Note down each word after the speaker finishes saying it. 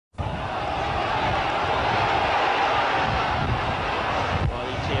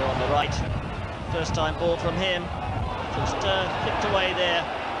first time ball from him. Just flicked away there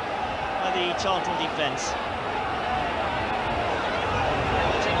by the Charlton defence.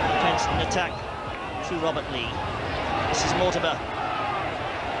 Defence and attack through Robert Lee. This is Mortimer.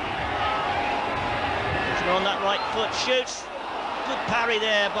 Mortimer on that right foot, shoots. Good parry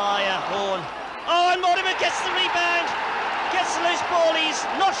there by Horne. Oh, and Mortimer gets the rebound. Gets the loose ball, he's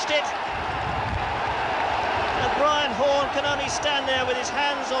notched it. And Brian Horne can only stand there with his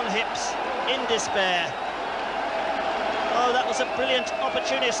hands on hips in despair. Oh, that was a brilliant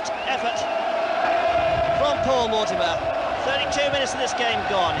opportunist effort from Paul Mortimer. 32 minutes of this game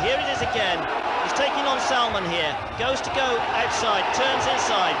gone. Here it is again. He's taking on Salman here. Goes to go outside, turns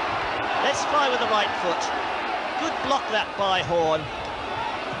inside. Let's fly with the right foot. Good block that by Horne.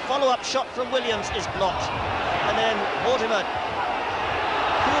 Follow-up shot from Williams is blocked. And then Mortimer,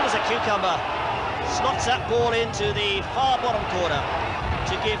 cool as a cucumber, slots that ball into the far bottom corner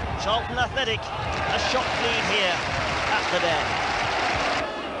to give Charlton Athletic a shot lead here at the Den.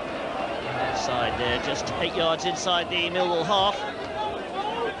 Outside there, just 8 yards inside the Millwall half.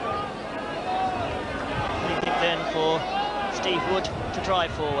 Free kick then for Steve Wood to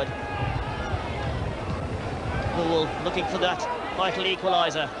drive forward. Millwall looking for that vital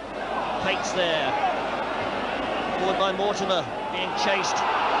equaliser. Peake's there. Forward by Mortimer, being chased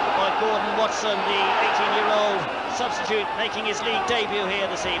by Gordon Watson, the 18-year-old substitute making his league debut here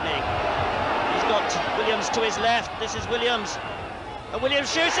this evening. He's got Williams to his left. This is Williams. And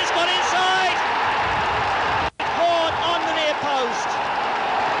Williams shoots, it's gone inside! Horne on the near post.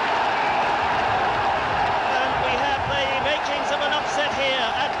 And we have the makings of an upset here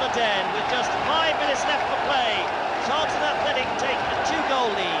at the Den with just 5 minutes left for play. Charlton Athletic take a 2-goal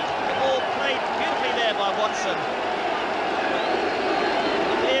lead. The ball played beautifully there by Watson.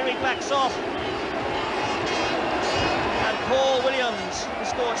 McLeary backs off. And Paul Williams, who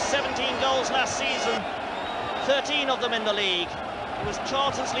scored 17 goals last season, 13 of them in the league. He was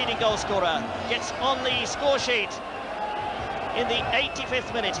Charlton's leading goal scorer. Gets on the score sheet in the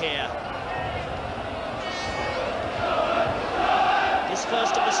 85th minute here. His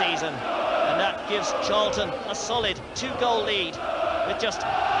first of the season. And that gives Charlton a solid 2-goal lead with just,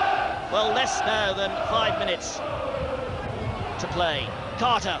 well, less now than 5 minutes to play.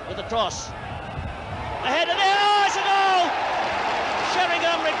 Carter with the cross. Ahead of there, oh, it's a goal!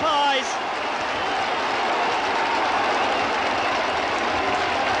 Sheringham replies.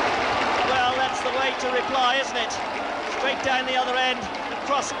 Well, that's the way to reply, isn't it? Straight down the other end. The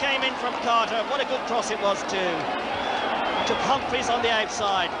cross came in from Carter. What a good cross it was too. Took Humphreys on the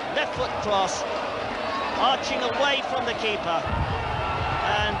outside, left foot cross, arching away from the keeper,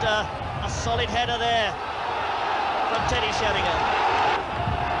 and a solid header there from Teddy Sheringham.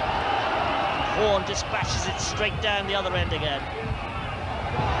 Horne dispatches it straight down the other end again.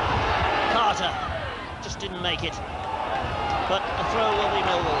 Carter just didn't make it, but the throw will be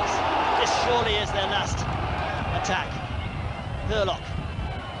Millwall's. This surely is their last attack. Hurlock.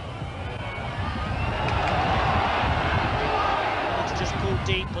 Just pulled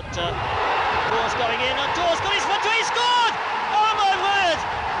deep, but Dawes going in, and Dawes got his